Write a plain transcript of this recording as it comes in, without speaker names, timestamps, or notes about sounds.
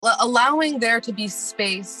allowing there to be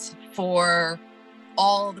space for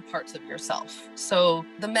all the parts of yourself. So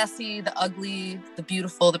the messy, the ugly, the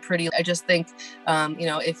beautiful, the pretty. I just think,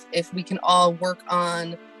 if we can all work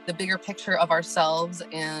on the bigger picture of ourselves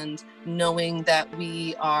and knowing that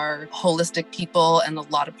we are holistic people and a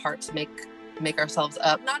lot of parts make ourselves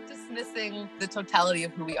up, not dismissing the totality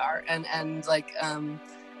of who we are and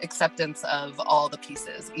acceptance of all the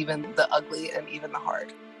pieces, even the ugly and even the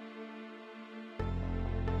hard.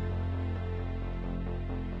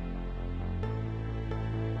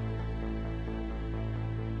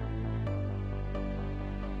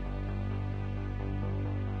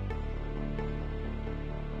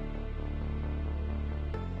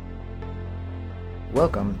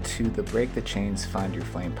 Welcome to the Break the Chains, Find Your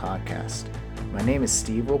Flame podcast. My name is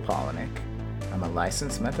Steve Wolpolnik. I'm a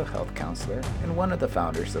licensed mental health counselor and one of the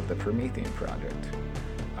founders of the Promethean Project.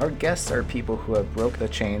 Our guests are people who have broke the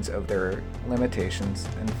chains of their limitations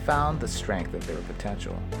and found the strength of their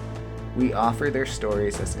potential. We offer their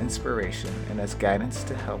stories as inspiration and as guidance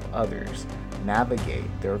to help others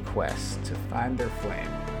navigate their quest to find their flame.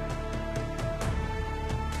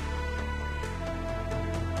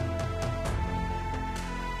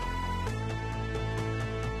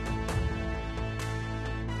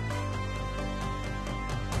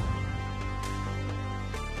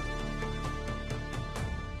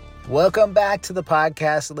 Welcome back to the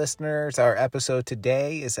podcast, listeners. Our episode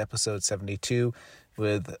today is episode 72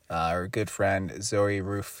 with our good friend Zoe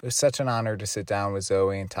Roof. It was such an honor to sit down with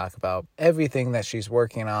Zoe and talk about everything that she's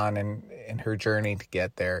working on and in her journey to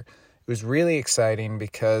get there. It was really exciting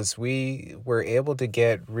because we were able to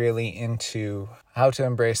get really into how to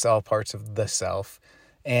embrace all parts of the self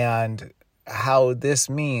and how this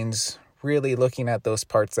means really looking at those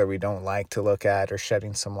parts that we don't like to look at or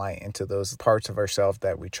shedding some light into those parts of ourselves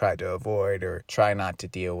that we try to avoid or try not to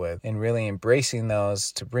deal with, and really embracing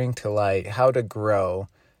those to bring to light how to grow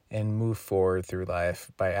and move forward through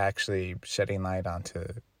life by actually shedding light onto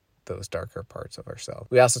those darker parts of ourselves.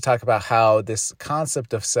 We also talk about how this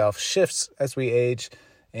concept of self shifts as we age,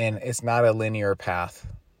 and it's not a linear path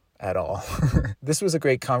at all. This was a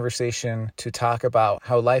great conversation to talk about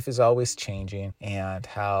how life is always changing and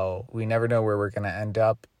how we never know where we're going to end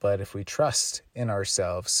up, but if we trust in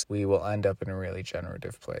ourselves, we will end up in a really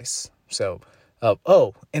generative place. So,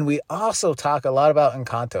 and we also talk a lot about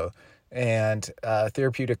Encanto and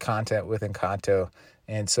therapeutic content with Encanto.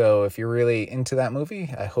 And so if you're really into that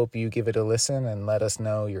movie, I hope you give it a listen and let us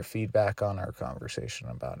know your feedback on our conversation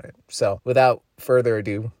about it. So without further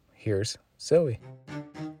ado, here's Zoe.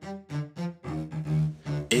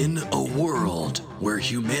 In a world where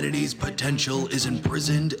humanity's potential is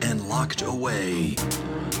imprisoned and locked away,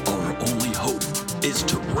 our only hope is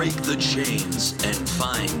to break the chains and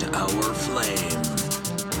find our flame.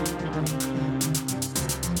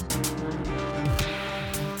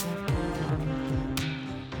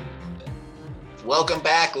 Welcome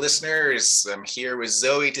back, listeners. I'm here with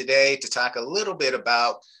Zoe today to talk a little bit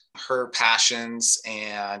about her passions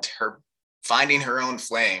and her finding her own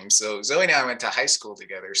flame. So Zoe and I went to high school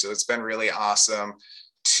together, so it's been really awesome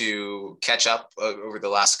to catch up over the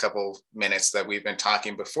last couple minutes that we've been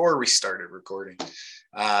talking before we started recording.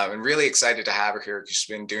 I'm really excited to have her here because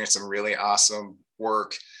she's been doing some really awesome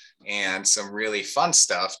work and some really fun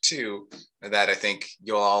stuff too that I think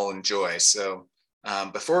you'll all enjoy. So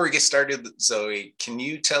before we get started, Zoe, can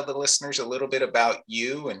you tell the listeners a little bit about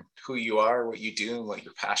you and who you are, what you do, and what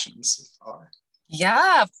your passions are?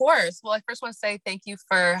 Yeah, of course. Well, I first want to say thank you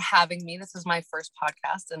for having me. This is my first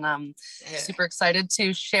podcast, and I'm super excited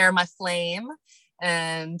to share my flame.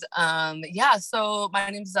 And so my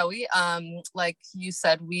name's Zoe. Like you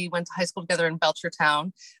said, we went to high school together in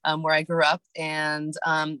Belchertown, where I grew up. And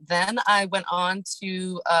then I went on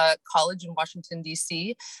to college in Washington,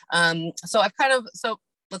 D.C. So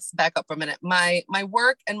let's back up for a minute. My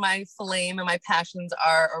work and my flame and my passions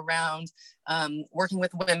are around working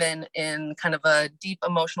with women in kind of a deep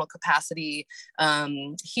emotional capacity,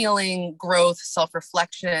 healing, growth,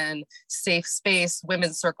 self-reflection, safe space.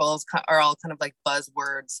 Women's circles are all kind of like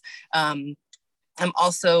buzzwords. I'm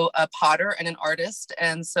also a potter and an artist.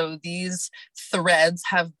 And so these threads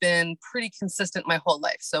have been pretty consistent my whole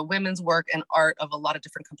life. So women's work and art of a lot of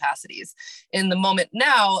different capacities. In the moment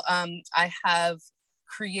now, I have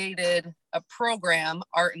created a program,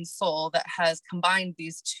 Art and Soul, that has combined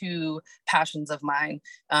these two passions of mine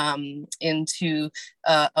into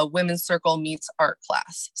a women's circle meets art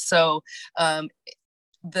class. So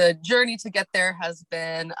the journey to get there has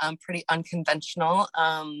been pretty unconventional.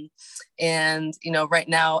 And, right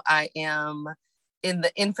now I am in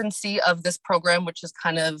the infancy of this program, which is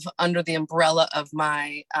kind of under the umbrella of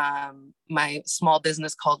my my small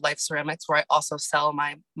business called Life Ceramics, where I also sell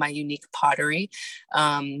my unique pottery.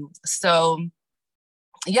 So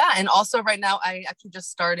yeah, and also right now I actually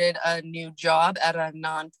just started a new job at a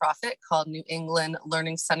nonprofit called New England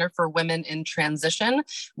Learning Center for Women in Transition,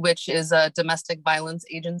 which is a domestic violence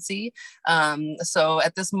agency. So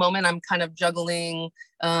at this moment, I'm kind of juggling,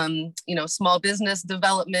 you know, small business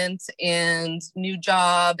development and new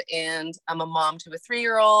job, and I'm a mom to a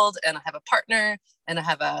 3-year-old, and I have a partner, and I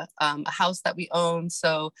have a house that we own.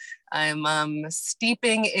 So I'm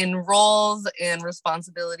steeping in roles and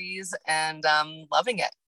responsibilities, and loving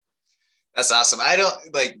it. That's awesome. I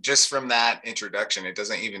don't like, just from that introduction, it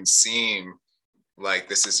doesn't even seem like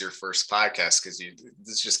this is your first podcast, because this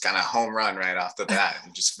is just kind of home run right off the bat,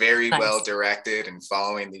 and just very Nice. well directed and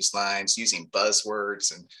following these lines, using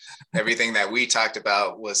buzzwords, and everything that we talked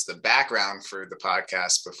about was the background for the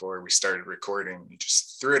podcast before we started recording. You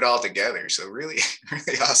just threw it all together. So really,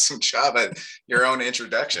 really awesome job at your own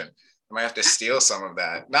introduction. I might have to steal some of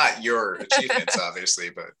that. Not your achievements,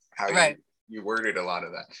 obviously, but how you worded a lot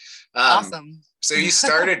of that. Awesome. So you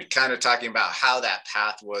started kind of talking about how that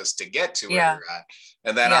path was to get to where you're at.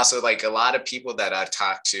 And then also, like, a lot of people that I've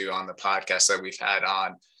talked to on the podcast that we've had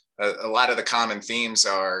on, a lot of the common themes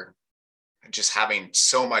are just having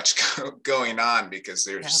so much going on, because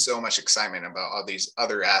there's so much excitement about all these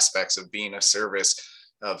other aspects of being of service,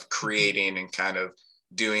 of creating and kind of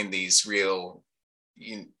doing these real,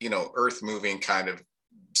 you know, earth moving kind of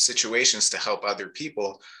situations to help other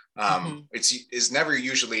people. It's never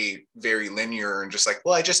usually very linear and just like,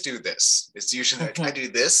 well, I just do this. It's usually like, I do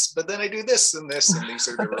this, but then I do this and this, and these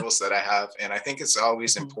are the rules that I have. And I think it's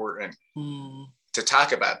always important to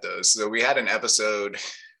talk about those. So we had an episode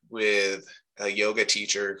with a yoga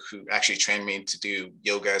teacher who actually trained me to do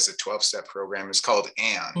yoga as a 12-step program. It's called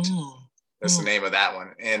And. That's the name of that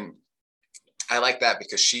one. And I like that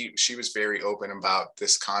because she was very open about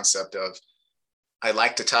this concept of, I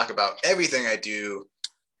like to talk about everything I do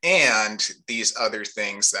and these other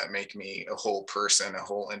things that make me a whole person, a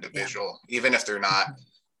whole individual, even if they're not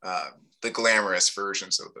the glamorous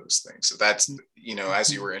versions of those things. So that's, you know,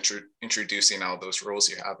 as you were introducing all those roles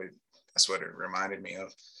you have, that's what it reminded me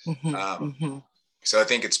of. So I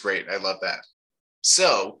think it's great. I love that.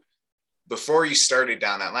 So before you started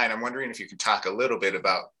down that line, I'm wondering if you could talk a little bit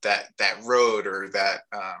about that road or that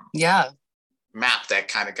map that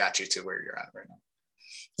kind of got you to where you're at right now.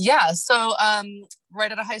 Yeah. So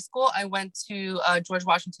right out of high school, I went to George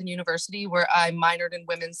Washington University, where I minored in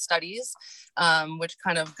women's studies, which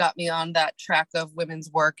kind of got me on that track of women's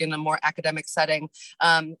work in a more academic setting.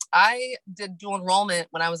 I did dual enrollment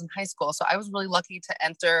when I was in high school. So I was really lucky to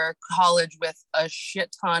enter college with a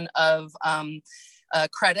shit ton of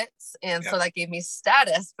credits. And so that gave me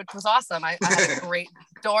status, which was awesome. I had a great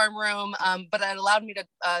dorm room, but it allowed me to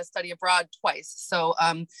study abroad twice. So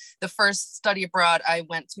the first study abroad, I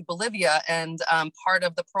went to Bolivia, and part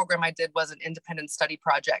of the program I did was an independent study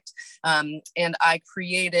project. And I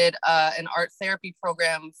created an art therapy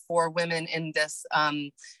program for women in this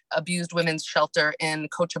abused women's shelter in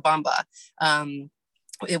Cochabamba.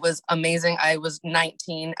 It was amazing. I was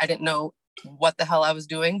 19. I didn't know what the hell I was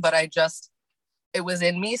doing, but it was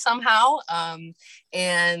in me somehow.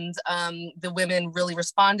 And the women really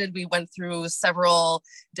responded. We went through several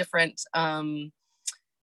different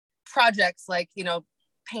projects, like, you know,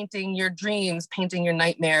 painting your dreams, painting your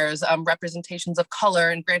nightmares, representations of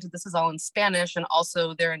color. And granted, this is all in Spanish and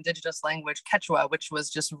also their indigenous language, Quechua, which was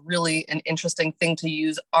just really an interesting thing to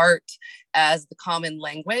use art as the common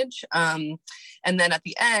language. And then at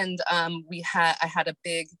the end, I had a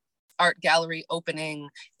big art gallery opening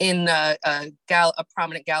in a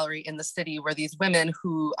prominent gallery in the city, where these women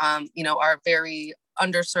who, you know, are very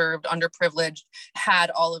underserved, underprivileged, had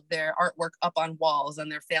all of their artwork up on walls,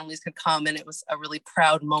 and their families could come. And it was a really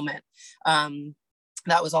proud moment.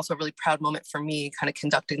 That was also a really proud moment for me, kind of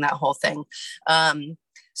conducting that whole thing.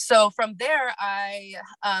 So from there, I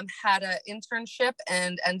had an internship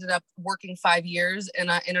and ended up working 5 years in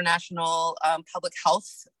an international public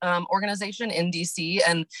health organization in DC.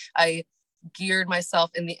 And I geared myself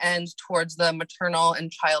in the end towards the maternal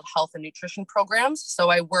and child health and nutrition programs. So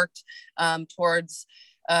I worked towards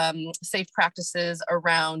safe practices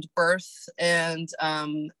around birth and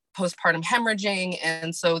postpartum hemorrhaging.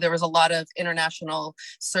 And so there was a lot of international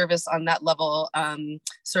service on that level,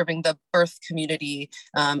 serving the birth community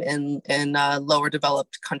in lower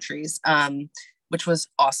developed countries, which was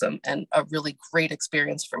awesome and a really great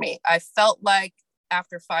experience for me. I felt like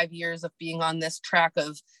after 5 years of being on this track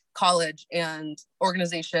of college and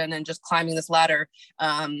organization and just climbing this ladder,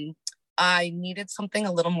 I needed something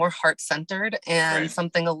a little more heart-centered and Right.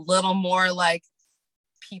 something a little more like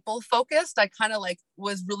people focused. I kind of like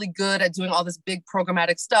was really good at doing all this big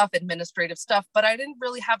programmatic stuff, administrative stuff, but I didn't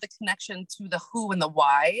really have the connection to the who and the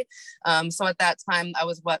why. So at that time I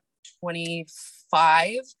was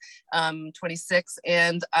 25, 26,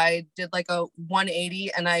 and I did like a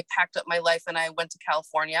 180 and I packed up my life and I went to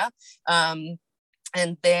California.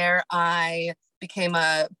 And there I became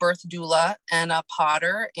a birth doula and a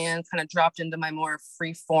potter and kind of dropped into my more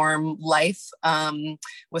free form life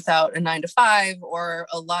without a 9 to 5 or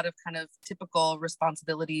a lot of kind of typical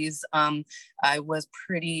responsibilities. I was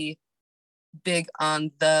pretty big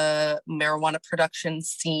on the marijuana production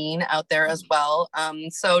scene out there as well.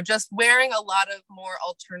 So just wearing a lot of more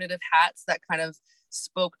alternative hats that kind of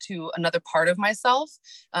spoke to another part of myself.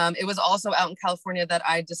 It was also out in California that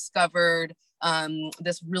I discovered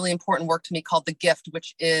this really important work to me called The Gift,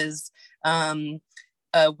 which is men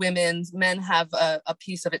have a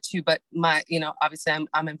piece of it too, but obviously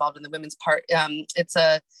I'm involved in the women's part. It's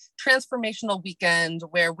a transformational weekend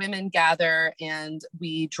where women gather and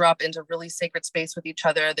we drop into really sacred space with each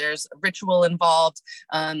other. There's ritual involved.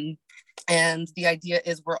 And the idea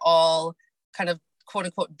is we're all kind of quote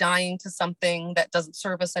unquote dying to something that doesn't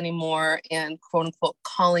serve us anymore and quote unquote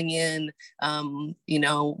calling in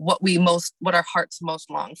what our hearts most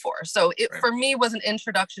long for. So it for me was an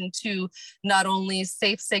introduction to not only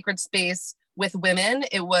safe sacred space with women,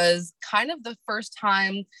 it was kind of the first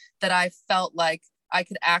time that I felt like I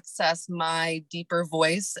could access my deeper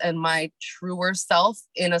voice and my truer self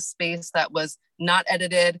in a space that was not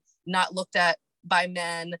edited, not looked at by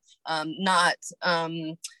men, not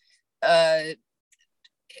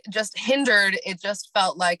just hindered. It just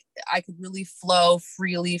felt like I could really flow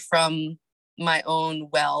freely from my own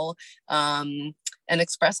well and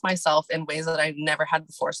express myself in ways that I never had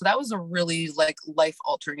before. So that was a really like life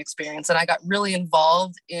altering experience. And I got really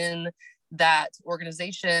involved in that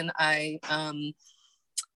organization. I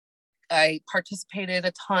participated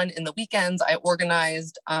a ton in the weekends. I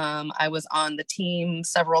organized. I was on the team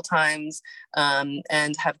several times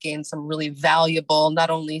and have gained some really valuable, not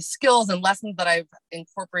only skills and lessons that I'm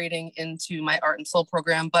incorporating into my Art and Soul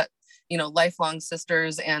program, but, lifelong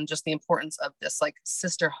sisters and just the importance of this like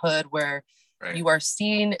sisterhood where you are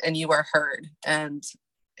seen and you are heard. And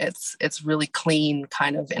it's really clean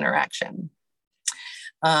kind of interaction.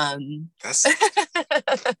 That's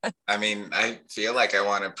I feel like I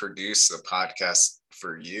want to produce a podcast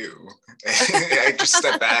for you. I just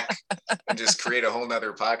step back and just create a whole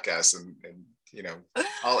nother podcast and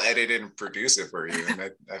I'll edit it and produce it for you.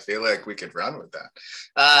 And I feel like we could run with that.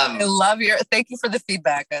 I love thank you for the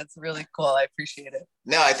feedback. That's really cool. I appreciate it.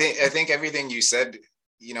 No, I think everything you said,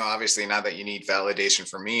 obviously not that you need validation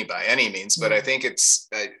from me by any means, but I think it's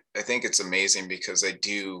amazing because I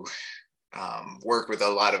do work with a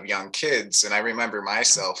lot of young kids. And I remember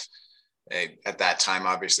myself at that time,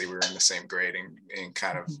 obviously we were in the same grade and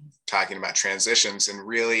kind of talking about transitions, and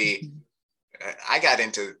really I got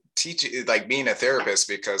into teaching, like being a therapist,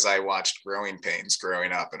 because I watched Growing Pains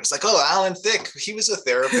growing up, and it's like, oh, Alan Thicke, he was a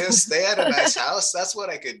therapist. They had a nice house. That's what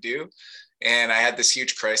I could do. And I had this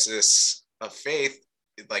huge crisis of faith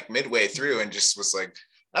like midway through and just was like,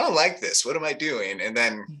 I don't like this. What am I doing? And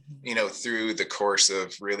then, through the course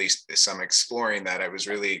of really some exploring that I was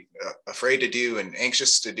really afraid to do and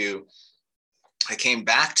anxious to do, I came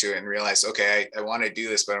back to it and realized, okay, I want to do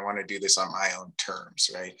this, but I want to do this on my own terms,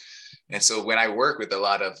 right? And so when I work with a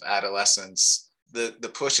lot of adolescents, the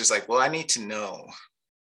push is like, well, I need to know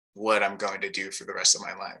what I'm going to do for the rest of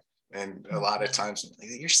my life. And a lot of times,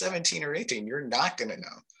 you're 17 or 18, you're not going to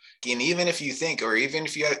know. And even if you think, or even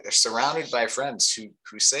if you are surrounded by friends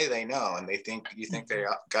who say they know and you think they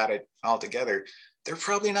got it all together, they're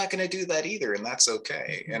probably not going to do that either. And that's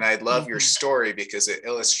okay. And I love your story because it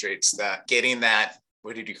illustrates that getting that,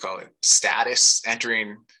 what did you call it? Status,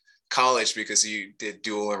 entering college because you did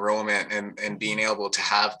dual enrollment and being able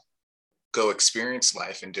to go experience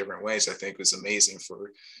life in different ways, I think was amazing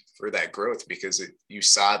for that growth, because you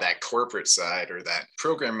saw that corporate side or that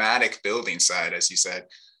programmatic building side, as you said.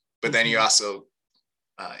 But then you also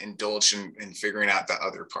indulge in figuring out the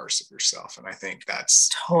other parts of yourself. And I think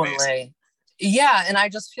that's totally amazing. Yeah. And I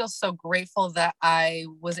just feel so grateful that I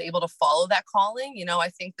was able to follow that calling. I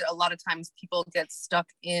think that a lot of times people get stuck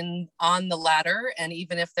on the ladder. And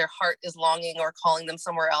even if their heart is longing or calling them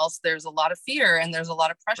somewhere else, there's a lot of fear and there's a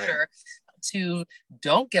lot of pressure to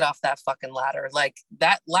don't get off that fucking ladder. Like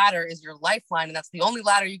that ladder is your lifeline. And that's the only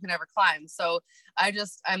ladder you can ever climb. So I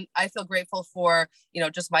feel grateful for,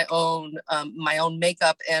 just my own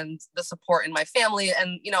makeup and the support in my family.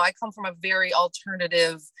 And, I come from a very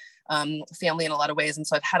alternative family in a lot of ways. And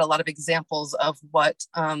so I've had a lot of examples of what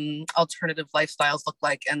alternative lifestyles look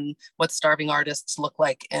like and what starving artists look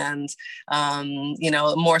like, and,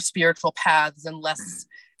 more spiritual paths and less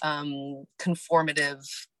conformative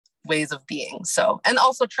ways of being. So, and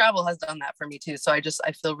also travel has done that for me too. So I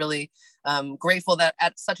feel really grateful that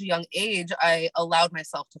at such a young age, I allowed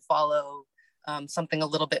myself to follow something a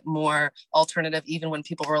little bit more alternative, even when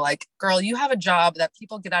people were like, girl, you have a job that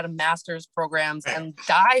people get out of master's programs and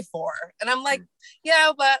die for. And I'm like,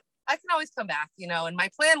 yeah, but I can always come back, and my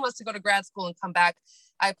plan was to go to grad school and come back.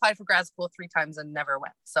 I applied for grad school 3 times and never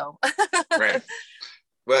went. So right.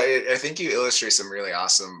 Well, I think you illustrate some really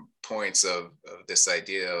awesome points of this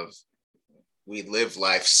idea of we live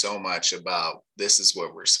life so much about this is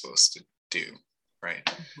what we're supposed to do, right?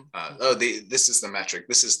 This is the metric,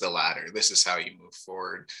 this is the ladder, this is how you move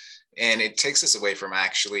forward. And it takes us away from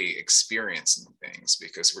actually experiencing things,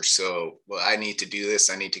 because we're so, well, I need to do this,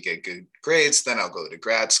 I need to get good grades, then I'll go to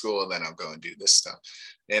grad school, then I'll go and do this stuff.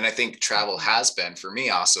 And I think travel has been, for me,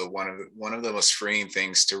 also one of the most freeing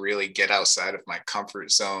things to really get outside of my comfort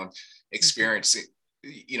zone, experiencing,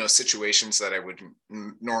 situations that I wouldn't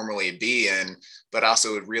normally be in, but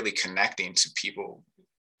also really connecting to people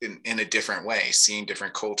in a different way, seeing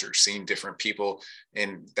different cultures, seeing different people,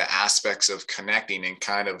 in the aspects of connecting and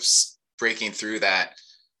kind of breaking through that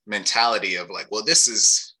mentality of like, well, this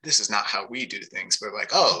is not how we do things, but like,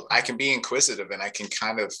 oh, I can be inquisitive and I can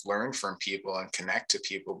kind of learn from people and connect to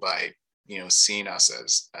people by, seeing us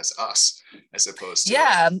as us, as opposed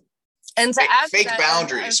to and to add fake to that,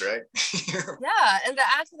 boundaries, right? And to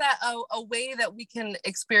add to that, a way that we can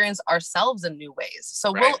experience ourselves in new ways.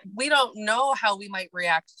 So we don't know how we might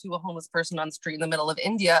react to a homeless person on the street in the middle of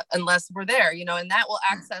India unless we're there, and that will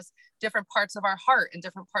access different parts of our heart and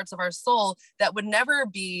different parts of our soul that would never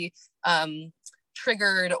be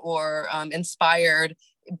triggered or inspired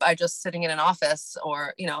by just sitting in an office,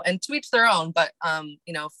 or, and to each their own. But,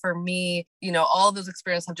 for me, all of those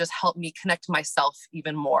experiences have just helped me connect to myself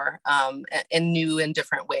even more in new and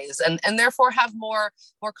different ways, and therefore have more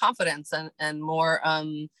confidence and more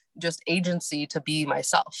just agency to be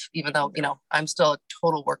myself, even though, I'm still a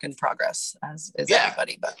total work in progress, as is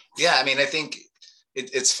everybody. But I mean, I think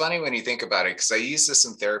it's funny when you think about it, because I use this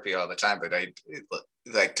in therapy all the time, but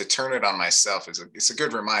like to turn it on myself it's a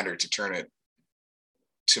good reminder to turn it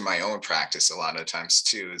to my own practice a lot of times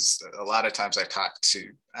too. Is a lot of times I talk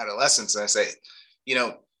to adolescents and I say,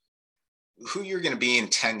 who you're going to be in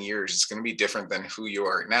 10 years is going to be different than who you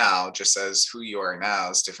are now, just as who you are now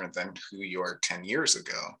is different than who you are 10 years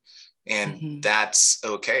ago. And that's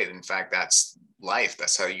okay. In fact, that's life.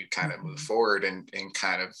 That's how you kind of move forward and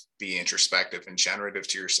kind of be introspective and generative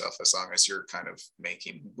to yourself, as long as you're kind of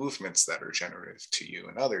making movements that are generative to you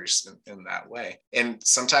and others in that way. And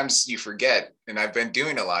sometimes you forget, and I've been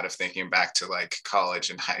doing a lot of thinking back to like college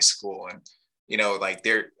and high school, and like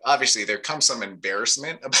there comes some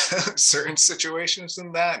embarrassment about certain situations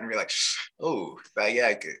in that, and you're like, oh,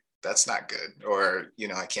 that's not good. Or,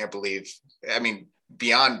 I can't believe, I mean,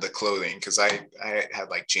 beyond the clothing, because I had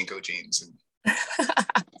like Jinko jeans and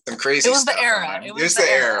some crazy it was stuff. The era. It was the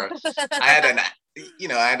era.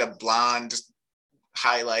 I had a blonde,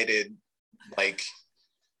 highlighted, like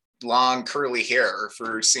long curly hair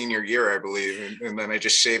for senior year, I believe, and then I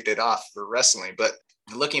just shaved it off for wrestling. But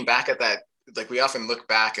looking back at that, like we often look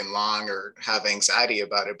back and long or have anxiety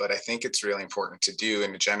about it, but I think it's really important to do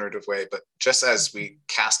in a generative way. But just as we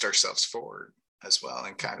cast ourselves forward as well,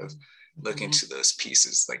 and kind of look into those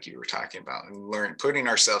pieces like you were talking about, and putting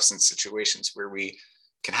ourselves in situations where we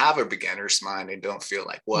can have a beginner's mind and don't feel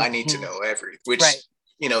like, well, I need to know everything, which,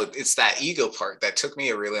 it's that ego part that took me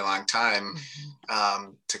a really long time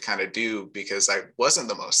to kind of do, because I wasn't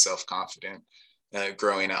the most self-confident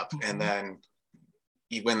growing up. And then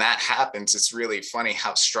when that happens, it's really funny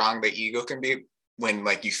how strong the ego can be when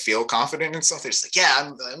like you feel confident in something. It's like,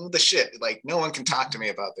 yeah, I'm the shit. Like no one can talk to me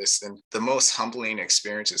about this. And the most humbling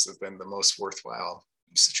experiences have been the most worthwhile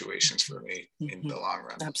situations for me in the long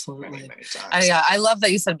run. Absolutely. Many times. I love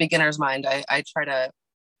that you said beginner's mind. I try to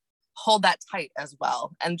hold that tight as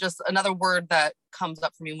well. And just another word that comes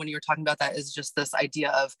up for me when you were talking about that is just this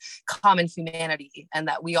idea of common humanity, and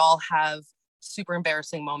that we all have super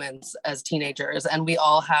embarrassing moments as teenagers, and we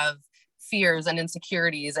all have fears and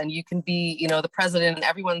insecurities, and you can be, the president, and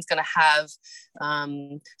everyone's going to have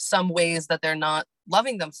some ways that they're not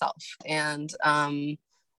loving themselves. And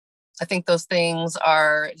I think those things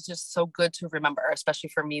are just so good to remember, especially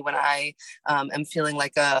for me when I am feeling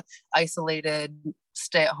like a isolated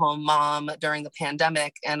stay-at-home mom during the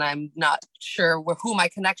pandemic, and I'm not sure who my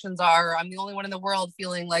connections are. I'm the only one in the world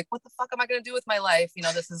feeling like, what the fuck am I going to do with my life? You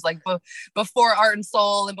know, this is like before Art and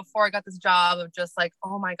Soul and before I got this job of just like,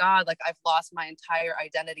 oh my God, like I've lost my entire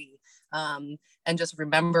identity. And just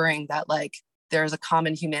remembering that like there's a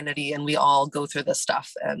common humanity and we all go through this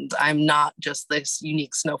stuff. And I'm not just this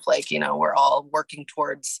unique snowflake, you know, we're all working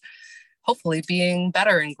towards hopefully being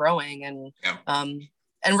better and growing.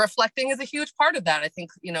 And reflecting is a huge part of that. I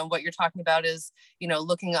think, you know, what you're talking about is, you know,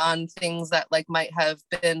 looking on things that like might have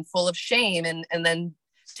been full of shame and then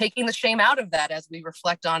taking the shame out of that as we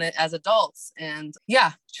reflect on it as adults. And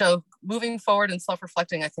yeah, so moving forward and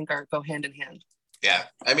self-reflecting, I think go hand in hand. Yeah.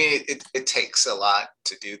 I mean, it takes a lot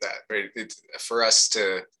to do that, right? For us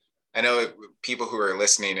to, I know people who are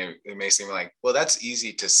listening, it may seem like, well, that's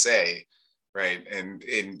easy to say, right?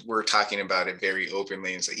 And we're talking about it very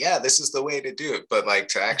openly and say, yeah, this is the way to do it. But like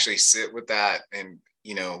to actually sit with that and,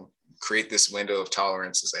 you know, create this window of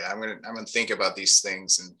tolerance and say, I'm gonna think about these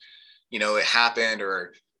things, and, you know, it happened,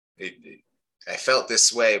 or I felt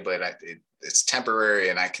this way, but it's temporary,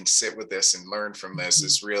 and I can sit with this and learn from this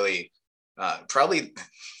is really probably,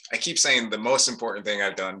 I keep saying the most important thing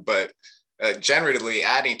I've done, but generally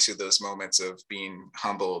adding to those moments of being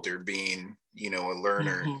humbled or being, you know, a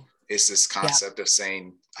learner is this concept of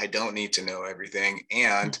saying, I don't need to know everything,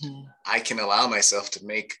 and I can allow myself to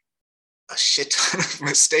make a shit ton of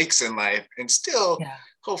mistakes in life and still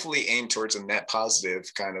hopefully aim towards a net positive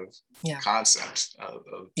kind of concept of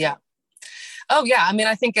Oh yeah. I mean,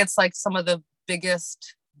 I think it's like some of the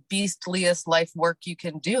biggest beastliest life work you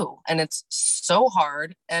can do, and it's so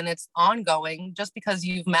hard and it's ongoing. Just because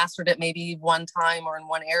you've mastered it maybe one time or in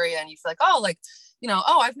one area and you feel like, oh, like, you know,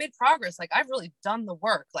 oh, I've made progress, like I've really done the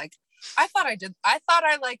work, like I thought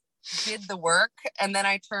I like did the work, and then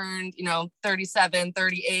I turned, you know, 37,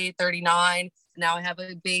 38, 39, now I have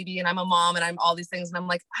a baby and I'm a mom and I'm all these things, and I'm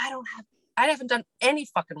like, I haven't done any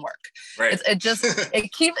fucking work, right?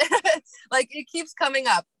 It keeps like it keeps coming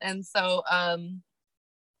up. And so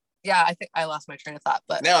yeah, I think I lost my train of thought,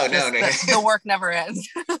 but no. The work never ends.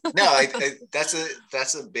 No,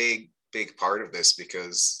 that's a big part of this,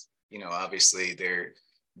 because, you know, obviously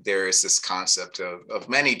there is this concept of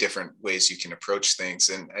many different ways you can approach things.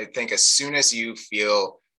 And I think as soon as you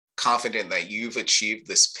feel confident that you've achieved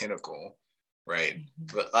this pinnacle, right?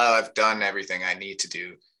 But I've done everything I need to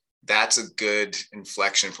do. That's a good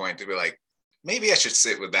inflection point to be like, maybe I should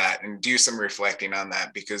sit with that and do some reflecting on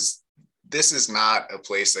that, because this is not a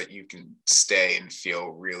place that you can stay and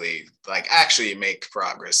feel really like actually make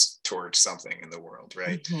progress towards something in the world,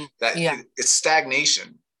 right? It's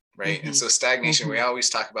stagnation, right? And so stagnation, we always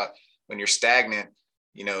talk about when you're stagnant,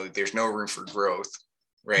 you know, there's no room for growth,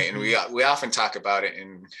 right? And we often talk about it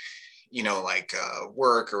in, you know, like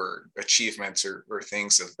work or achievements or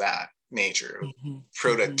things of that nature,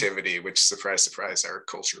 productivity, which surprise, surprise, our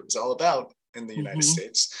culture is all about in the United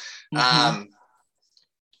States.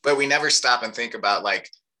 But we never stop and think about like,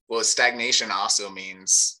 well, stagnation also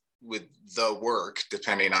means with the work,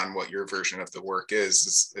 depending on what your version of the work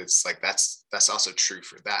is, it's like, that's also true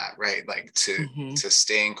for that, right? Like to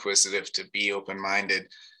stay inquisitive, to be open-minded,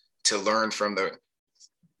 to learn from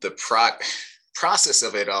the process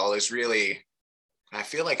of it all is really, I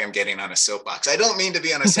feel like I'm getting on a soapbox. I don't mean to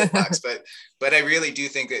be on a soapbox, but I really do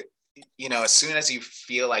think that, you know, as soon as you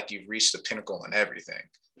feel like you've reached the pinnacle in everything,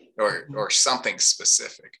 or something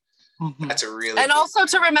specific, that's a really and also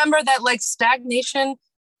to remember that like stagnation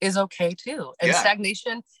is okay too, and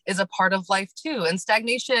stagnation is a part of life too, and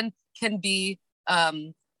stagnation can be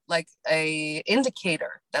like a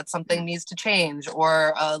indicator that something needs to change,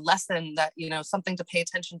 or a lesson that, you know, something to pay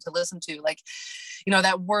attention to, listen to. Like, you know,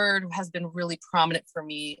 that word has been really prominent for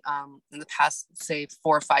me in the past, say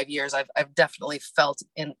 4 or 5 years. I've definitely felt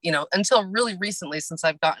in, you know, until really recently, since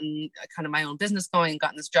I've gotten kind of my own business going,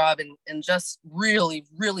 gotten this job, and just really,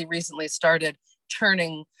 really recently started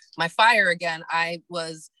turning my fire again. I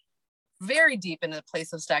was very deep in a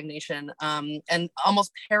place of stagnation and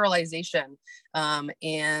almost paralyzation.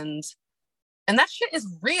 And that shit is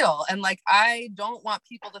real. And like, I don't want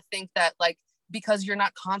people to think that like, because you're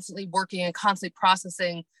not constantly working and constantly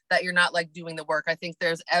processing, that you're not like doing the work. I think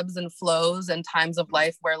there's ebbs and flows and times of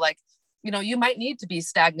life where like, you know, you might need to be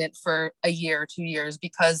stagnant for a year, 2 years,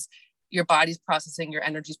 because your body's processing, your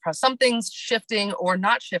energy's processing, something's shifting or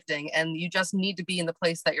not shifting. And you just need to be in the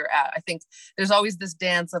place that you're at. I think there's always this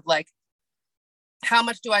dance of like, how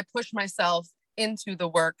much do I push myself into the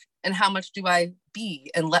work, and how much do I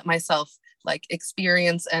be and let myself like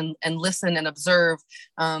experience and listen and observe.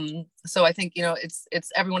 So I think, you know,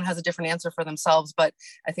 it's everyone has a different answer for themselves, but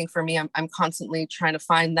I think for me, I'm constantly trying to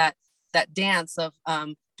find that dance of,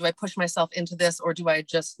 do I push myself into this, or do I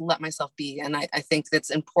just let myself be? And I think it's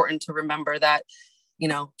important to remember that, you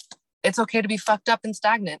know, it's okay to be fucked up and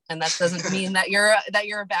stagnant. And that doesn't mean that you're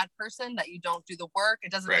a bad person, that you don't do the work.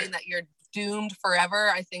 It doesn't mean that you're doomed forever.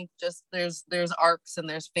 I think just there's arcs and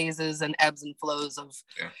there's phases and ebbs and flows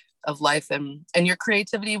of life, and your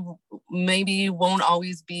creativity maybe won't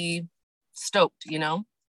always be stoked, you know?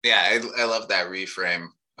 Yeah, I love that reframe,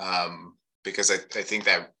 because I think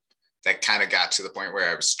that kind of got to the point where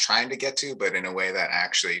I was trying to get to, but in a way that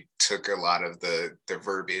actually took a lot of the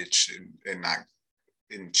verbiage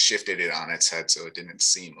and shifted it on its head, so it didn't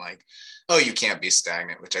seem like, oh, you can't be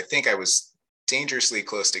stagnant, which I think I was dangerously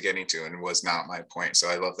close to getting to and was not my point. So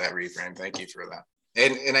I love that reframe. Thank you for that.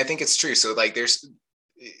 And I think it's true. So like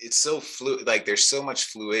it's so fluid, like there's so much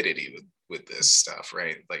fluidity with this stuff,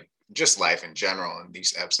 right? Like just life in general and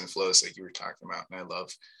these ebbs and flows like you were talking about. And I love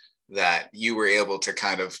that you were able to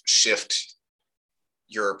kind of shift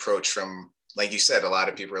your approach from, like you said, a lot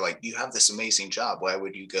of people are like, you have this amazing job, why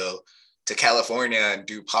would you go to California and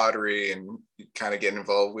do pottery and kind of get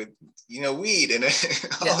involved with, you know, weed and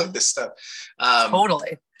all of this stuff.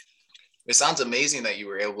 Totally. It sounds amazing that you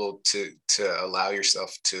were able to allow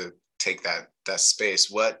yourself to take that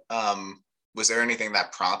space. What was there anything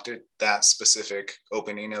that prompted that specific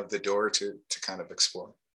opening of the door to kind of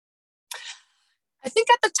explore? I think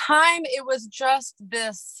at the time it was just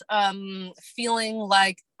this feeling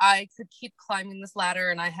like I could keep climbing this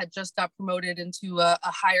ladder, and I had just got promoted into a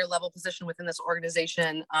higher level position within this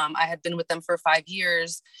organization. I had been with them for 5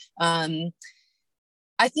 years.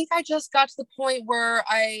 I think I just got to the point where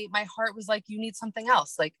my heart was like, you need something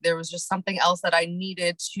else. Like there was just something else that I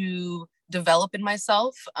needed to develop in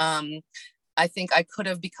myself. I think I could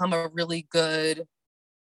have become a really good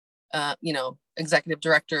you know, executive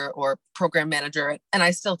director or program manager, and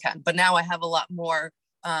I still can, but now I have a lot more,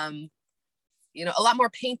 you know, a lot more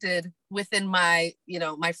painted within my, you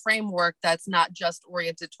know, my framework that's not just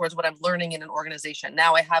oriented towards what I'm learning in an organization.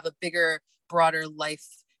 Now I have a bigger, broader life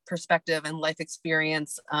perspective and life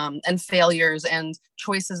experience, and failures and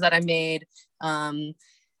choices that I made.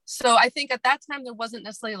 So I think at that time there wasn't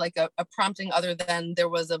necessarily like a prompting, other than there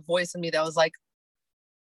was a voice in me that was like,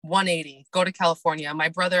 180, go to California. My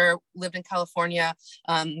brother lived in California.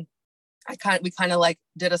 We kind of like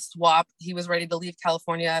did a swap. He was ready to leave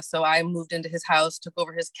California, so I moved into his house, took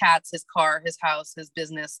over his cats, his car, his house, his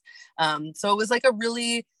business. So it was like a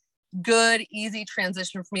really good, easy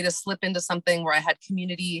transition for me to slip into something where I had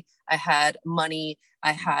community, I had money,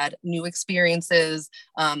 I had new experiences.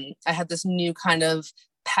 I had this new kind of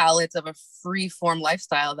palette of a free form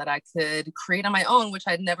lifestyle that I could create on my own, which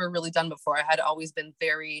I'd never really done before. I had always been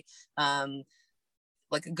very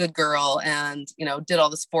like a good girl, and, you know, did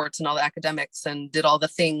all the sports and all the academics and did all the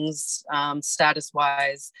things status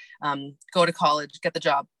wise, go to college, get the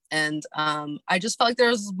job. And I just felt like there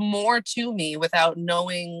was more to me without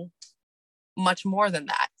knowing much more than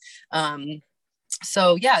that.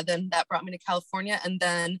 So yeah, then that brought me to California. And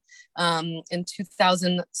then in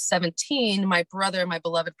 2017, my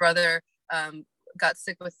beloved brother, got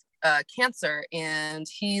sick with cancer, and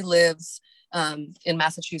he lives in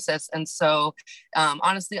Massachusetts. And so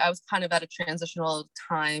honestly, I was kind of at a transitional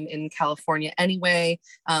time in California anyway,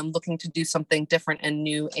 looking to do something different and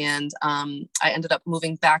new. And I ended up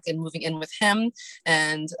moving back and moving in with him,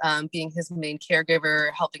 and being his main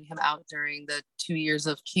caregiver, helping him out during the 2 years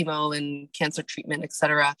of chemo and cancer treatment,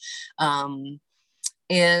 etc.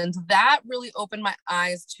 And that really opened my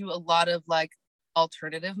eyes to a lot of like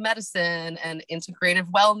alternative medicine and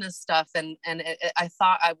integrative wellness stuff. And I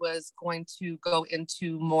thought I was going to go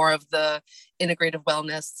into more of the integrative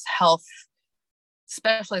wellness, health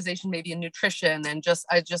specialization, maybe in nutrition. And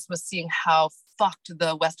I just was seeing how fucked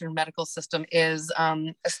the Western medical system is,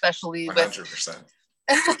 especially 100%.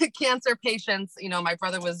 With cancer patients. You know, my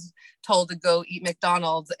brother was told to go eat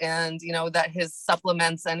McDonald's, and, you know, that his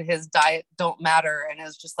supplements and his diet don't matter. And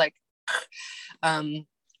it's just like,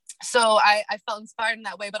 so I felt inspired in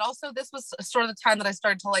that way. But also this was sort of the time that I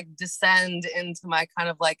started to like descend into my kind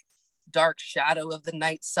of like dark shadow of the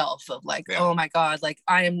night self of like, oh my God, like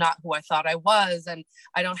I am not who I thought I was. And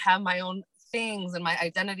I don't have my own things, and my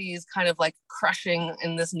identity is kind of like crushing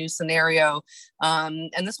in this new scenario.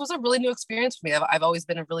 And this was a really new experience for me. I've always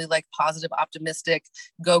been a really like positive, optimistic,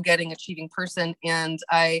 go-getting, achieving person. And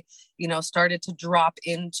I, you know, started to drop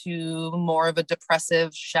into more of a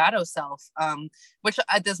depressive shadow self, which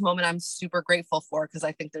at this moment I'm super grateful for, because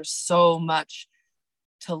I think there's so much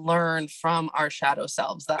to learn from our shadow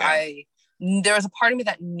selves that I there was a part of me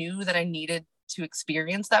that knew that I needed to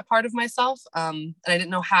experience that part of myself. And I didn't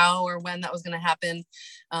know how or when that was going to happen.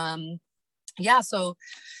 So,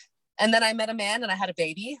 and then I met a man and I had a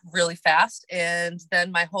baby really fast. And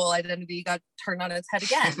then my whole identity got turned on its head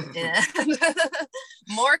again. And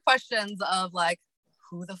more questions of like,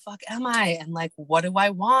 who the fuck am I? And like, what do I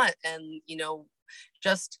want? And, you know,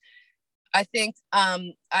 just, I think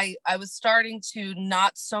I was starting to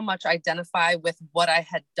not so much identify with what I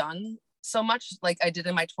had done so much like I did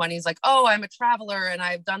in my 20s, like, oh, I'm a traveler and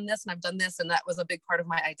I've done this and I've done this. And that was a big part of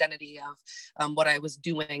my identity of what I was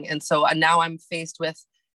doing. And so now I'm faced with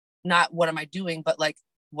not what am I doing, but like,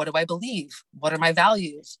 what do I believe? What are my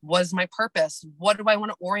values? What is my purpose? What do I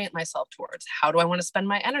want to orient myself towards? How do I want to spend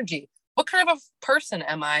my energy? What kind of a person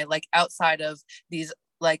am I, like, outside of these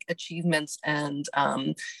like achievements and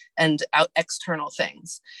out external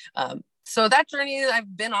things? So that journey,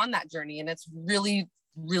 I've been on that journey, and it's really,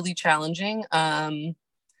 really challenging. And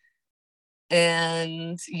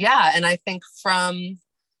I think from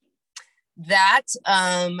that,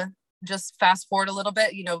 just fast forward a little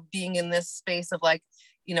bit, you know, being in this space of like,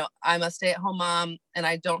 you know, I'm a stay-at-home mom and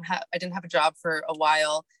I didn't have a job for a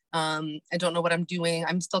while. I don't know what I'm doing.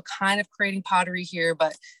 I'm still kind of creating pottery here,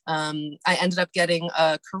 but I ended up getting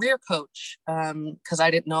a career coach because I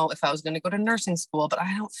didn't know if I was going to go to nursing school, but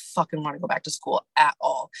I don't fucking want to go back to school at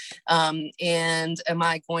all. And am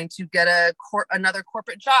I going to get another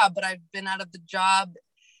corporate job? But I've been out of the job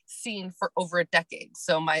scene for over a decade.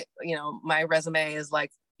 So my resume is like,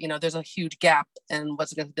 you know, there's a huge gap, and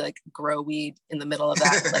what's it going to be like, grow weed in the middle of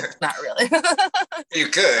that? Like, not really. You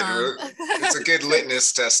could. It's a good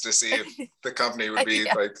litmus test to see if the company would be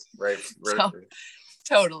like right.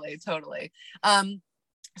 Totally. So I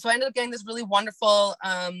ended up getting this really wonderful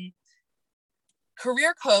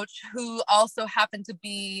career coach who also happened to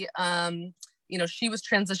be, you know, she was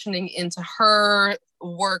transitioning into her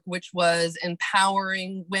work, which was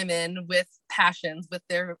empowering women with passions, with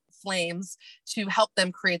their flames, to help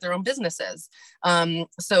them create their own businesses.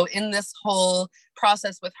 So in this whole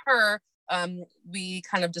process with her, we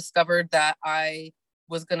kind of discovered that I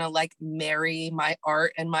was going to like marry my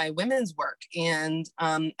art and my women's work. And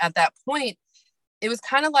at that point, it was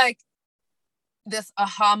kind of like this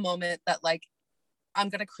aha moment that like, I'm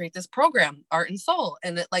going to create this program, Art and Soul.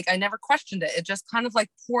 And it, like, I never questioned it. It just kind of like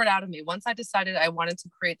poured out of me. Once I decided I wanted to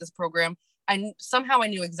create this program, somehow I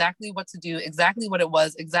knew exactly what to do, exactly what it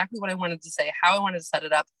was, exactly what I wanted to say, how I wanted to set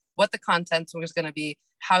it up, what the content was going to be,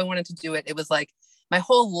 how I wanted to do it. It was like my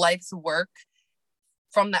whole life's work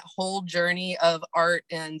from that whole journey of art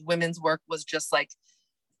and women's work was just like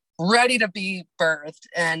ready to be birthed.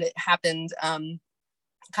 And it happened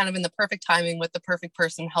kind of in the perfect timing with the perfect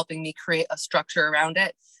person helping me create a structure around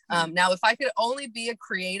it. Now, if I could only be a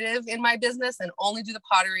creative in my business and only do the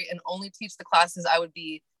pottery and only teach the classes, I would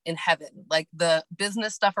be in heaven. Like, the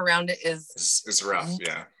business stuff around it is rough.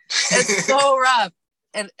 Yeah. It's so rough.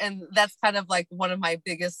 And that's kind of like one of my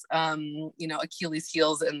biggest, Achilles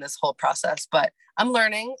heels in this whole process, but I'm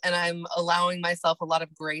learning and I'm allowing myself a lot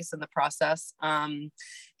of grace in the process. I've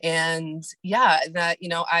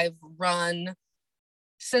run,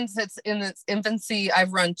 since it's in its infancy,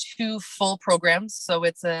 I've run 2 full programs. So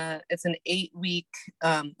it's an 7-week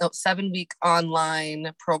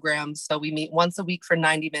online program. So we meet once a week for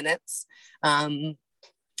 90 minutes. And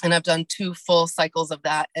I've done 2 full cycles of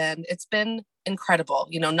that. And it's been incredible,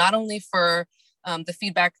 you know, not only for the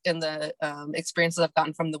feedback and the experiences I've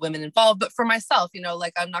gotten from the women involved, but for myself, you know,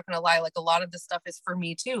 like, I'm not going to lie, like, a lot of this stuff is for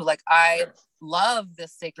me too. Like, I love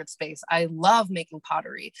this sacred space. I love making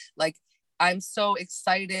pottery. Like, I'm so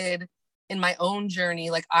excited in my own journey.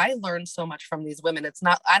 Like, I learned so much from these women.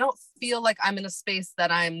 I don't feel like I'm in a space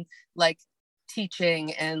that I'm like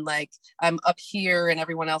teaching and like I'm up here and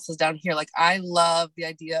everyone else is down here. Like, I love the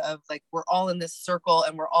idea of like, we're all in this circle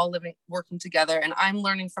and we're all working together, and I'm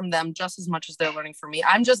learning from them just as much as they're learning from me.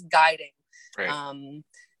 I'm just guiding,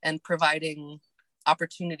 and providing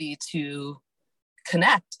opportunity to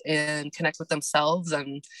connect with themselves.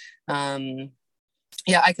 And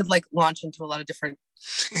I could like launch into a lot of different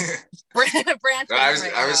branches. I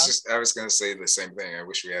was going to say the same thing. I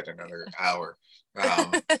wish we had another hour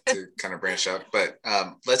to kind of branch out, but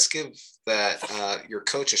let's give that your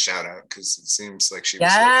coach a shout out, because it seems like she was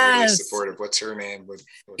like really supportive. What's her name?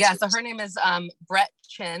 So her name is Brett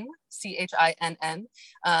Chin, Chinn,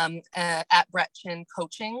 at Brett Chin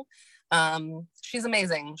Coaching. She's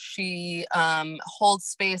amazing. She holds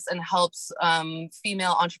space and helps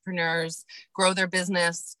female entrepreneurs grow their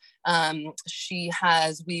business.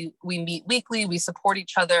 We meet weekly, we support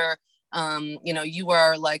each other. You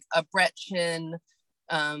are like a Brett Chin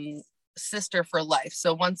sister for life.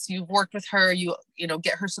 So once you've worked with her, you know,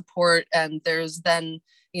 get her support, and there's then,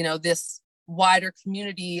 you know, this wider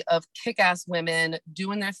community of kick-ass women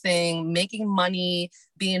doing their thing, making money,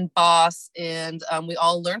 being boss, and we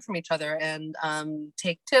all learn from each other and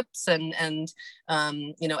take tips and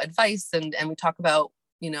you know, advice, and we talk about,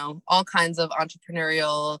 you know, all kinds of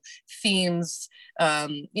entrepreneurial themes,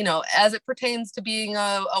 you know, as it pertains to being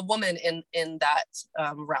a woman in that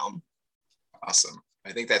realm. Awesome.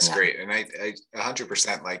 I think that's great. And I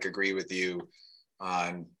 100% like agree with you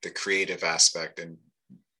on the creative aspect and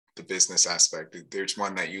the business aspect. There's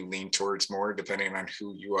one that you lean towards more depending on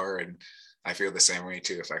who you are. And I feel the same way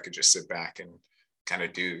too. If I could just sit back and kind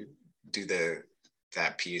of do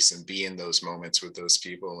that piece and be in those moments with those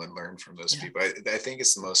people and learn from those people. I think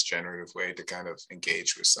it's the most generative way to kind of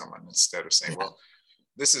engage with someone instead of saying, well,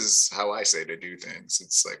 this is how I say to do things.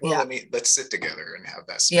 It's like, well, let's sit together and have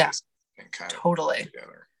that space and kind of totally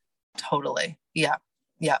together. Totally. Yeah.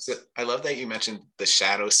 So I love that you mentioned the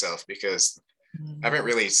shadow self, because I haven't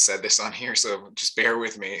really said this on here, so just bear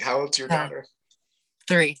with me. How old's your daughter?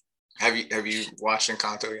 3. Have you watched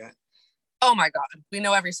Encanto yet? Oh my God. We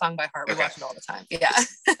know every song by heart. We watch it all the time. Yeah.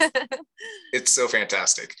 It's so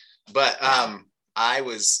fantastic. But I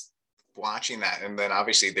was watching that, and then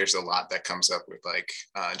obviously there's a lot that comes up with like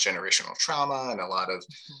generational trauma and a lot of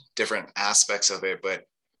different aspects of it. But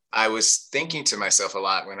I was thinking to myself a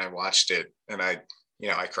lot when I watched it, and I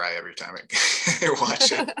cry every time I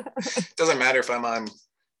watch it. It doesn't matter if I'm on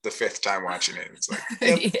the 5th time watching it. It's like,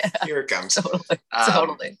 here it comes.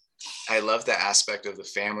 Totally. I love the aspect of the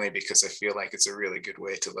family, because I feel like it's a really good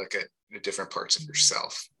way to look at the different parts of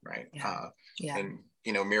yourself, right? And,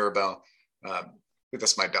 you know, Mirabel,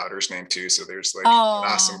 that's my daughter's name too, so there's like an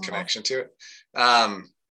awesome connection to it,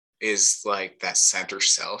 is like that center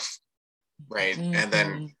self, right? And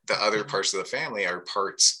then the other parts of the family are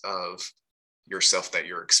parts of yourself that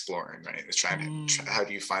you're exploring, right? It's trying to how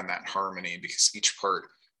do you find that harmony, because each part,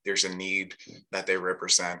 there's a need that they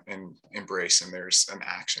represent and embrace, and there's an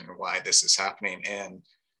action why this is happening. And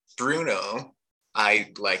Bruno, I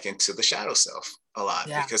liken to the shadow self a lot,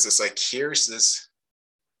 because it's like, here's this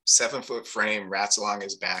 7-foot frame, rats along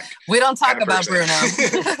his back. We don't talk about Bruno.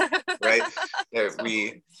 Right?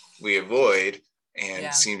 That we avoid,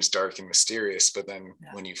 and seems dark and mysterious, but then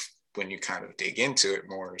when you kind of dig into it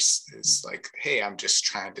more, is like, hey, I'm just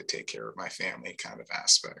trying to take care of my family kind of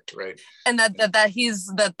aspect, right? And that he's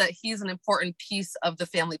an important piece of the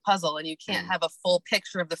family puzzle, and you can't have a full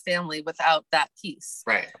picture of the family without that piece,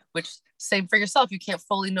 right? Which, same for yourself, you can't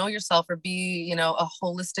fully know yourself or be, you know, a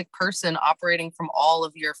holistic person operating from all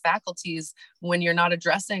of your faculties when you're not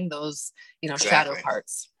addressing those, you know, shadow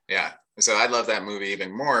parts. Yeah. So I love that movie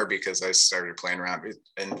even more, because I started playing around with,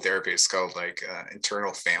 in therapy, it's called like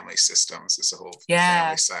internal family systems. It's a whole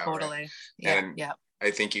family style. Totally. Right? Yeah.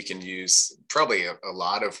 I think you can use probably a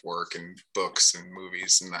lot of work and books and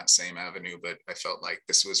movies in that same avenue, but I felt like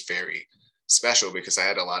this was very special, because I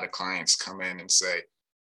had a lot of clients come in and say,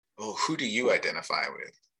 oh, who do you identify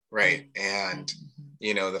with? Right. And,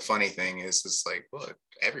 you know, the funny thing is like, well,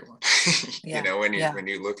 everyone, you know, when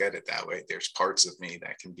you look at it that way, there's parts of me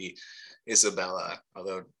that can be Isabella,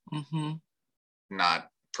 although not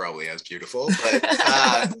probably as beautiful,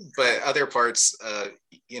 but other parts,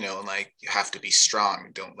 you know, like, you have to be strong,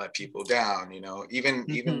 don't let people down, you know, even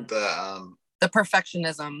the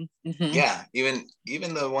perfectionism.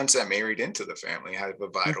 Even the ones that married into the family have a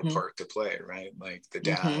vital part to play, right? Like the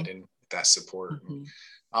dad and that support and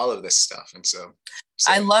all of this stuff. And so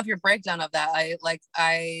I love your breakdown of that.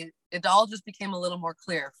 It all just became a little more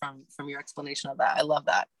clear from your explanation of that. I love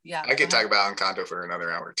that. Yeah. I could talk about Encanto for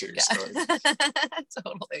another hour too. Yeah. So.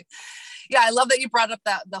 Totally. Yeah. I love that you brought up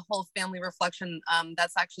the whole family reflection.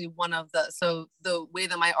 That's actually one of the way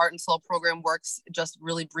that my Art and Soul program works, just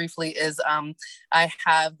really briefly, is I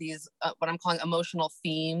have these, what I'm calling emotional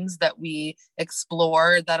themes that we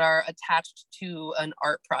explore that are attached to an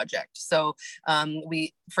art project. So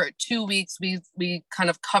for 2 weeks, we kind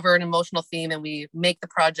of cover an emotional theme, and we make the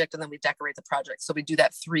project, and then we decorate the project. So we do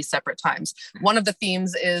that 3 separate times. One of the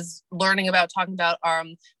themes is talking about our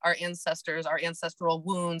ancestors, our ancestral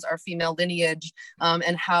wounds, our female lineage,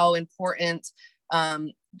 and how important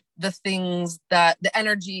the things that the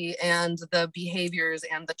energy and the behaviors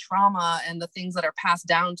and the trauma and the things that are passed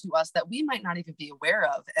down to us that we might not even be aware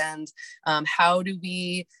of. And how do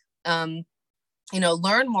we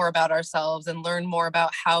learn more about ourselves, and learn more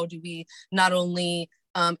about how do we not only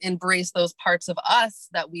embrace those parts of us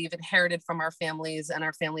that we've inherited from our families and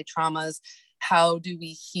our family traumas, how do we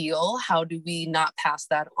heal? How do we not pass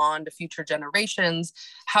that on to future generations?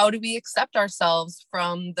 How do we accept ourselves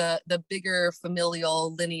from the bigger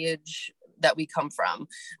familial lineage that we come from?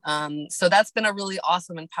 So that's been a really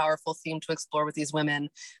awesome and powerful theme to explore with these women.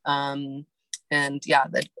 And yeah,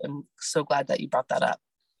 I'm so glad that you brought that up.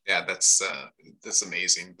 Yeah, that's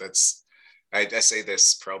amazing. I say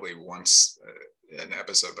this probably once an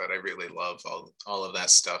episode, but I really love all of that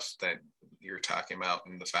stuff that you're talking about,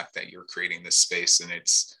 and the fact that you're creating this space, and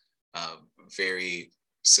it's very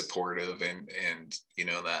supportive and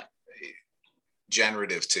that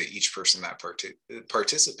generative to each person that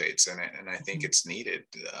participates in it. And I think it's needed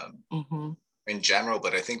in general,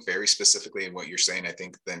 but I think very specifically in what you're saying, I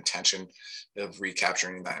think the intention of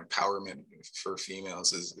recapturing that empowerment for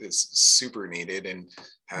females is super needed, and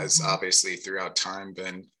has obviously throughout time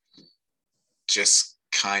been just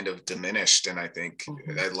kind of diminished. And I think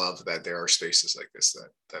I love that there are spaces like this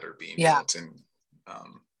that are being built and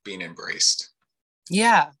being embraced.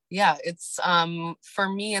 Yeah. It's for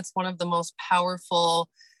me, it's one of the most powerful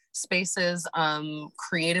spaces,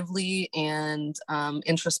 creatively and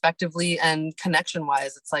introspectively and connection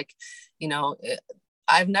wise. It's like,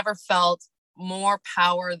 I've never felt more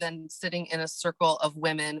power than sitting in a circle of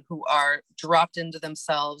women who are dropped into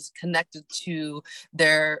themselves, connected to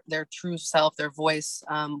their true self, their voice,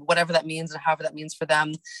 whatever that means and however that means for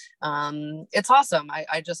them. It's awesome.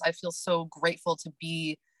 I feel so grateful to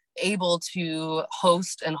be able to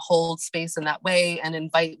host and hold space in that way, and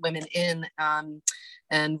invite women in,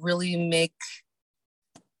 and really make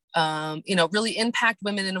really impact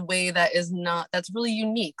women in a way that's really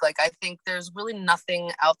unique. Like, I think there's really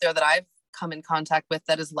nothing out there that I've come in contact with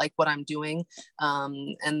that is like what I'm doing,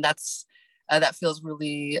 and that feels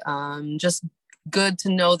really just good to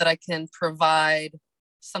know that I can provide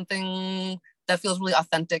something that feels really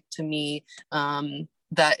authentic to me,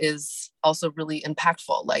 that is also really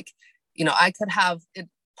impactful. Like, I could have it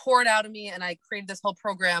poured out of me and I created this whole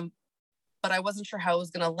program, but I wasn't sure how it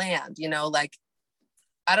was going to land. Like,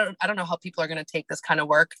 I don't know how people are going to take this kind of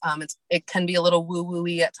work. It can be a little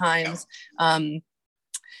woo-woo-y at times.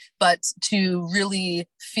 But to really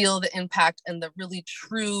feel the impact and the really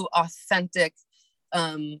true, authentic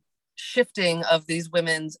shifting of these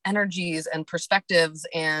women's energies and perspectives,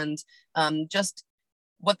 and just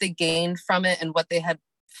what they gained from it and what they had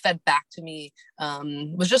fed back to me,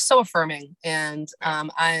 was just so affirming. And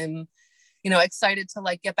I'm excited to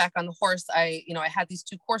like get back on the horse. I had these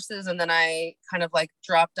 2 courses, and then I kind of like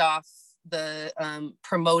dropped off the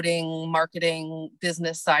promoting, marketing,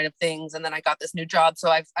 business side of things, and then I got this new job.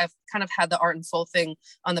 So I've kind of had the art and soul thing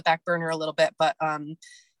on the back burner a little bit, but I'm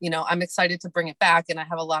excited to bring it back, and I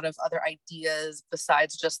have a lot of other ideas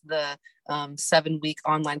besides just the 7-week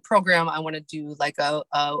online program. I want to do like a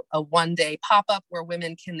 1-day pop-up where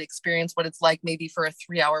women can experience what it's like maybe for a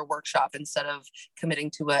 3-hour workshop instead of committing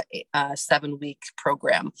to a 7-week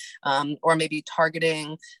program, or maybe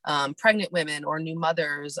targeting pregnant women or new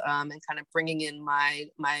mothers, and kind of bringing in my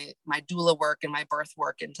doula work and my birth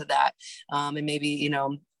work into that, and maybe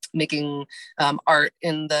making art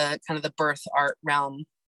in the kind of the birth art realm.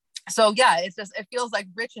 So yeah, it feels like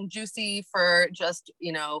rich and juicy for just,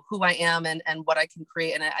 who I am and what I can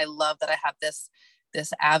create. And I love that I have this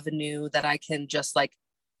avenue that I can just like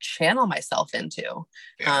channel myself into.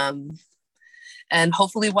 Yeah. And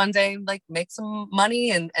hopefully one day like make some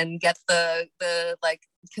money and get the like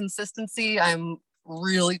consistency. I'm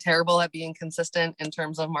really terrible at being consistent in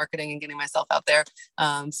terms of marketing and getting myself out there.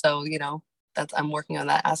 So, I'm working on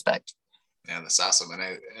that aspect. Yeah, that's awesome. And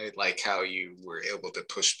I like how you were able to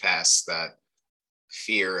push past that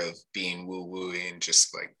fear of being woo-woo and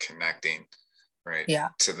just like connecting, right? Yeah.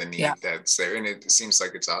 To the need that's there. And it seems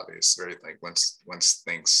like it's obvious, right? Like once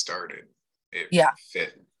things started, it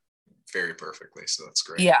fit very perfectly. So that's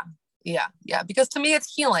great. Yeah. Because to me,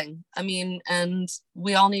 it's healing. I mean, and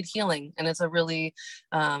we all need healing. And it's a really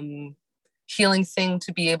healing thing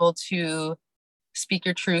to be able to speak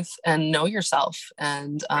your truth and know yourself.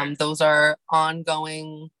 And those are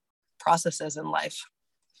ongoing processes in life.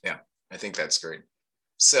 Yeah, I think that's great.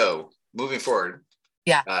 So moving forward,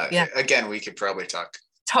 again, we could probably talk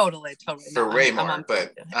totally for way more,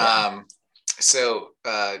 but so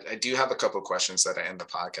I do have a couple of questions that I end the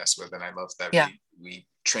podcast with, and I love that we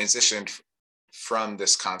transitioned from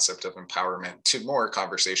this concept of empowerment to more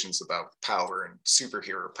conversations about power and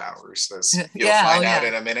superhero powers, as you'll find out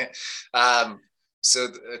in a minute. So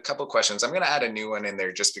a couple questions. I'm going to add a new one in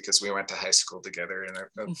there just because we went to high school together, and I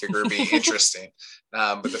figure it'd be interesting.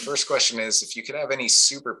 But the first question is, if you could have any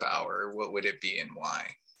superpower, what would it be and why?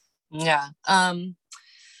 Yeah.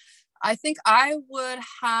 I think I would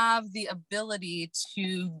have the ability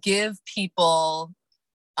to give people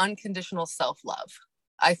unconditional self-love.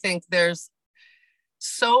 I think there's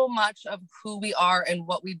so much of who we are and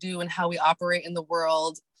what we do and how we operate in the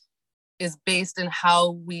world is based in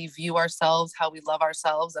how we view ourselves, how we love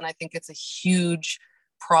ourselves. And I think it's a huge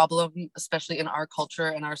problem, especially in our culture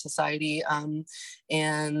and our society.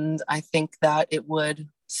 And I think that it would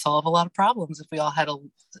solve a lot of problems if we all had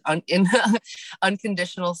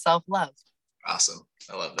unconditional self-love. Awesome.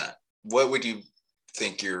 I love that. What would you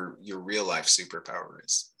think your real life superpower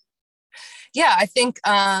is? Yeah, I think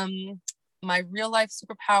my real life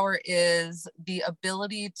superpower is the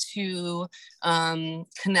ability to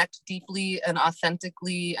connect deeply and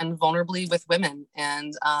authentically and vulnerably with women.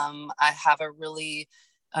 And I have a really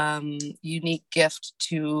unique gift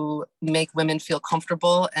to make women feel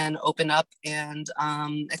comfortable and open up and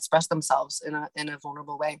express themselves in a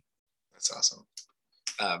vulnerable way. That's awesome.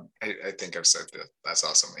 I think I've said that that's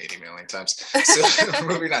awesome 80 million times. So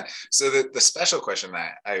moving on. So the special question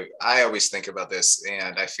that I always think about this,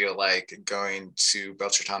 and I feel like going to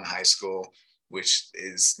Belchertown High School, which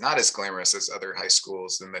is not as glamorous as other high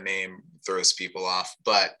schools, and the name throws people off,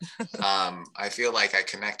 but I feel like I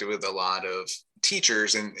connected with a lot of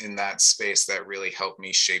teachers in that space that really helped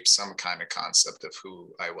me shape some kind of concept of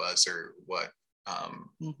who I was or what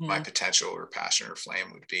my potential or passion or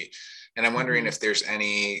flame would be. And I'm wondering if there's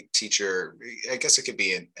any teacher, I guess it could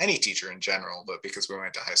be any teacher in general, but because we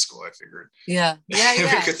went to high school, I figured we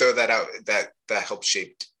could throw that out, that helped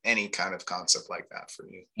shape any kind of concept like that for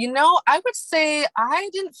you. You know, I would say I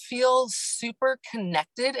didn't feel super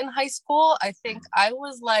connected in high school. I think I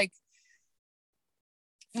was like,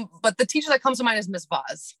 but the teacher that comes to mind is Miss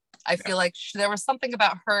Vaz. I feel like there was something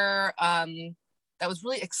about her that was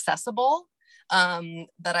really accessible,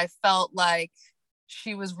 that I felt like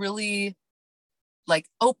she was really like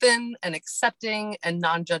open and accepting and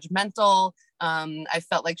non-judgmental. I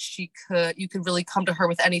felt like you could really come to her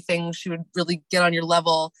with anything. She would really get on your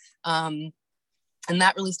level. And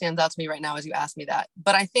that really stands out to me right now as you ask me that.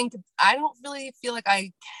 But I think I don't really feel like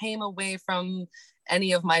I came away from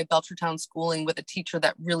any of my Belchertown schooling with a teacher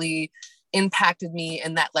that really impacted me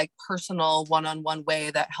in that like personal one-on-one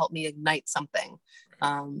way that helped me ignite something.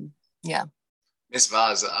 Yeah. Miss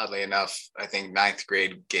Vaz, oddly enough, I think 9th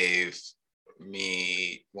grade gave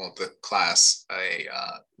me, the class,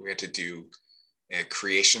 we had to do a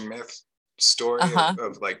creation myth story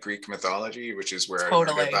of like Greek mythology, which is where I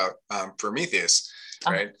learned about Prometheus,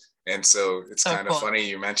 right? And so it's kind of funny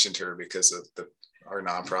you mentioned her because of our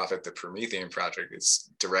nonprofit, the Promethean Project, is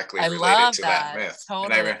directly related to that myth.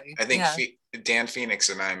 Totally. And I think Dan Phoenix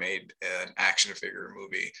and I made an action figure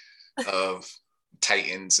movie of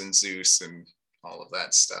Titans and Zeus and all of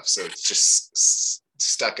that stuff. So it's just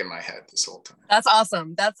stuck in my head this whole time. That's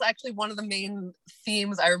awesome. That's actually one of the main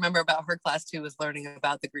themes I remember about her class too, is learning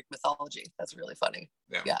about the Greek mythology. That's really funny.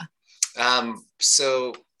 Yeah.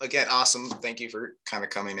 So again, awesome. Thank you for kind of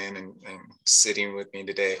coming in and sitting with me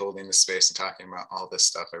today, holding the space and talking about all this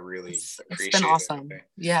stuff. I really appreciate it. It's been awesome.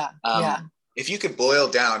 Yeah. If you could boil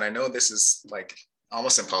down, I know this is like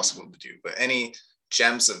almost impossible to do, but any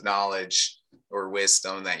gems of knowledge or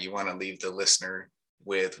wisdom that you want to leave the listener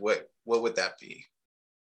with, what would that be?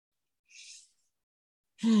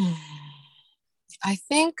 I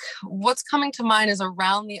think what's coming to mind is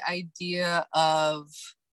around the idea of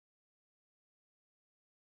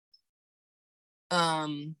God,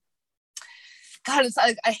 it's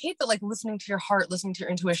I hate that, like, listening to your heart, listening to your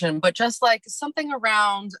intuition, but just like something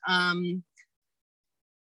around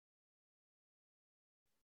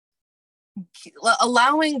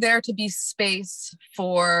allowing there to be space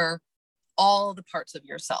for all the parts of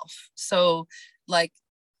yourself. So like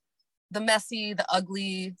the messy, the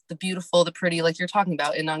ugly, the beautiful, the pretty, like you're talking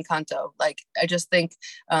about in Encanto. Like, I just think,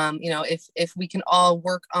 if we can all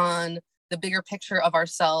work on the bigger picture of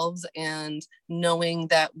ourselves and knowing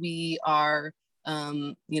that we are,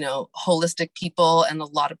 holistic people and a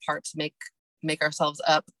lot of parts make ourselves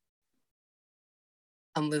up.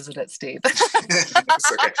 I'm losing it, Steve. It's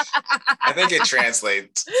okay. I think it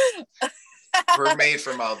translates. We're made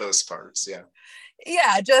from all those parts. Yeah.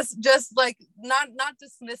 Yeah. Just like not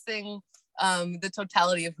dismissing the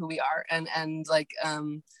totality of who we are and like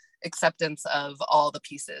acceptance of all the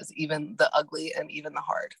pieces, even the ugly and even the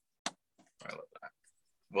hard. I love that.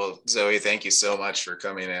 Well, Zoe, thank you so much for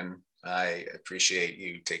coming in. I appreciate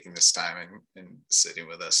you taking this time and sitting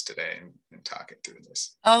with us today and talking through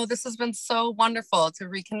this. Oh, this has been so wonderful to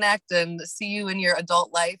reconnect and see you in your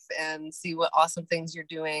adult life and see what awesome things you're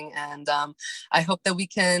doing. And I hope that we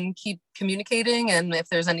can keep communicating, and if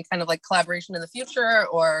there's any kind of like collaboration in the future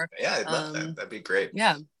or... Yeah, I'd love that. That'd be great.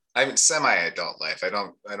 Yeah. I'm semi-adult life. I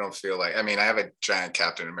don't feel like, I mean, I have a giant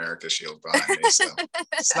Captain America shield behind me, so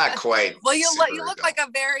it's not quite. Well, you look like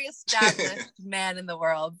a very established man in the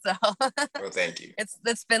world. So well, thank you.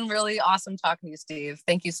 It's been really awesome talking to you, Steve.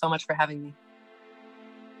 Thank you so much for having me.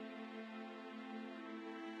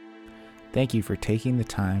 Thank you for taking the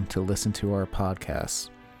time to listen to our podcast.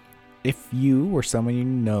 If you or someone you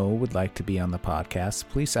know would like to be on the podcast,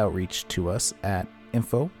 please outreach to us at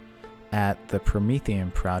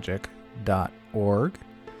info@theprometheanproject.org.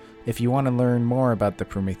 If you want to learn more about the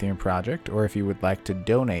Promethean Project, or if you would like to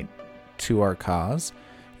donate to our cause,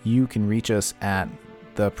 you can reach us at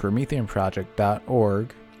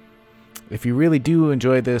theprometheanproject.org. If you really do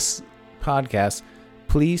enjoy this podcast,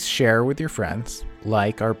 please share with your friends,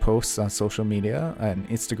 like our posts on social media, on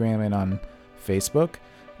Instagram and on Facebook,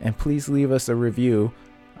 and please leave us a review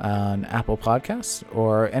on Apple Podcasts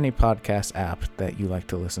or any podcast app that you like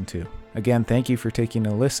to listen to. Again, thank you for taking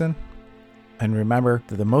a listen, and remember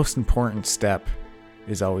that the most important step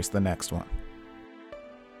is always the next one.